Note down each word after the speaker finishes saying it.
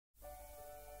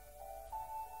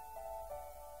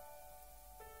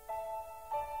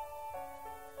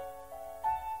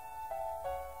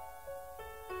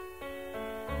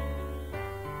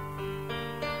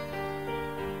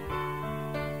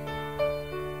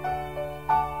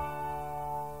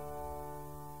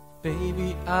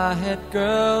Baby, I had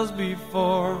girls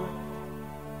before,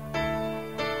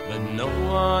 but no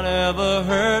one ever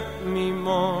hurt me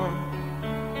more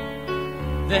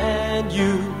than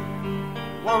you.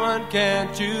 Woman,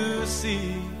 can't you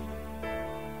see?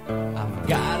 I've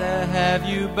gotta have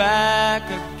you back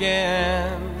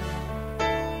again,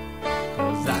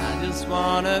 'cause I just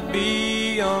wanna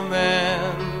be your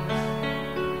man.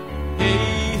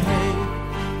 Hey, hey,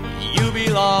 you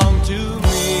belong to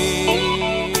me.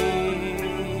 Yeah.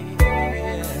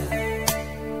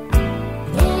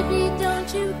 Baby, don't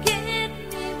you get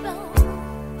me wrong,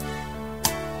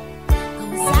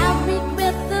 'cause I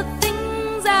regret the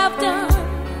things I've done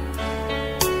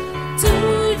to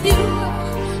you.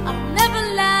 I'll never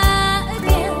lie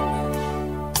again.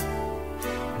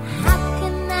 How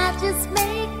can I just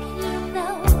make you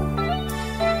know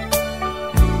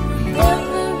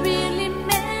never really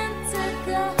meant to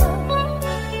go?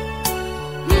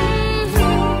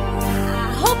 I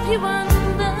hope you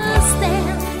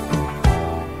understand.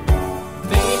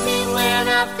 Baby, when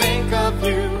I think of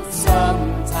you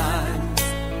sometimes,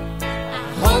 I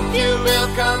hope you will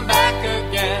come back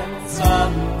again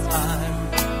sometime.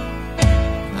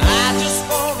 I just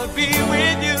wanna be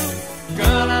with you,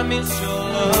 girl, I miss your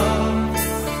love.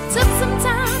 Took some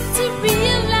time to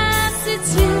realize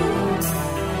it's you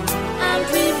I'm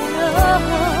dreaming of.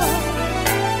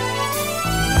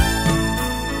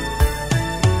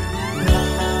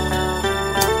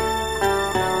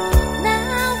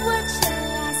 Now what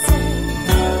shall I say?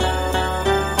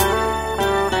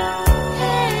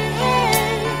 Hey,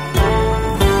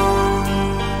 hey.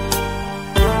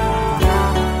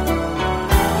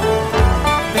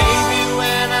 Baby,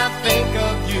 when I think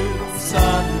of you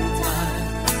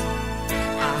sometimes,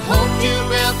 I hope you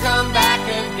will come back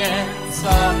again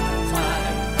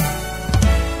sometime.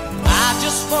 I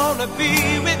just wanna be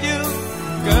with you,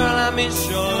 girl, I miss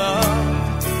your love.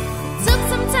 Took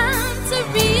some time to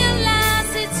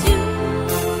realize it's you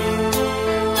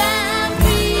I'm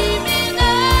dreaming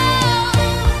of.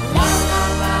 La la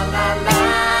la la la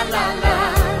la la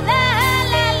la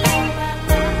la la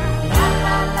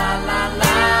la la la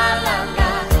la la la.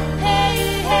 Hey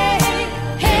hey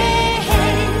hey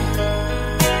hey.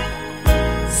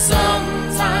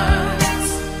 Sometimes,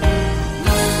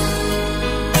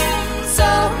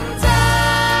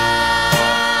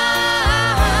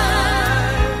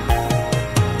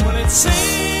 well, it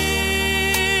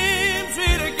seems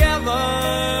we're together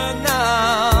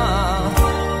now,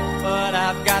 but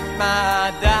I've got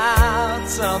my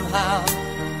doubts somehow.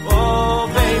 Oh,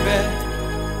 baby,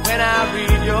 when I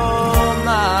read your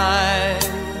mind,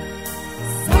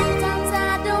 Sometimes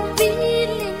I don't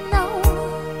really know.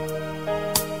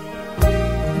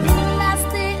 Will I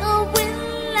stay or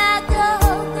will I go,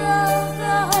 go,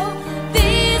 go?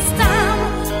 This time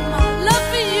my love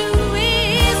for you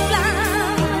is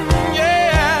blind.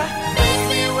 yeah,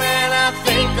 baby, when I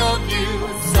think of you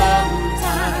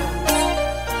sometimes,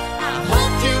 I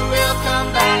hope you will come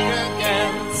back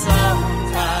again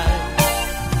sometime.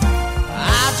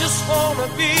 I just wanna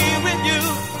be with you,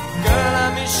 girl, I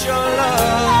miss your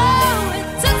love. Oh, it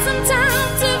took some time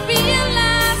to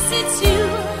realize it's you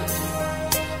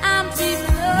I'm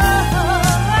dreaming of.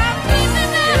 I'm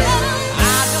dreaming of.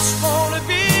 I just wanna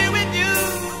be with you,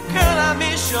 girl, I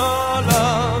miss your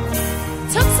love.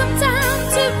 Took some time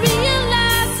to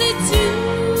realize it's you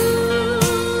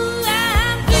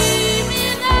I'm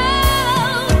dreaming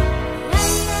of. La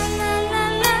la la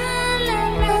la la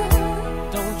la.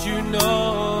 Don't you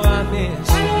know I miss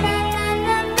La you? la la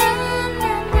la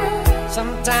la la.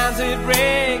 Sometimes it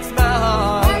breaks my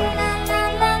heart, La la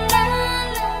la la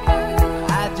la la.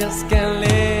 I just can't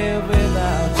live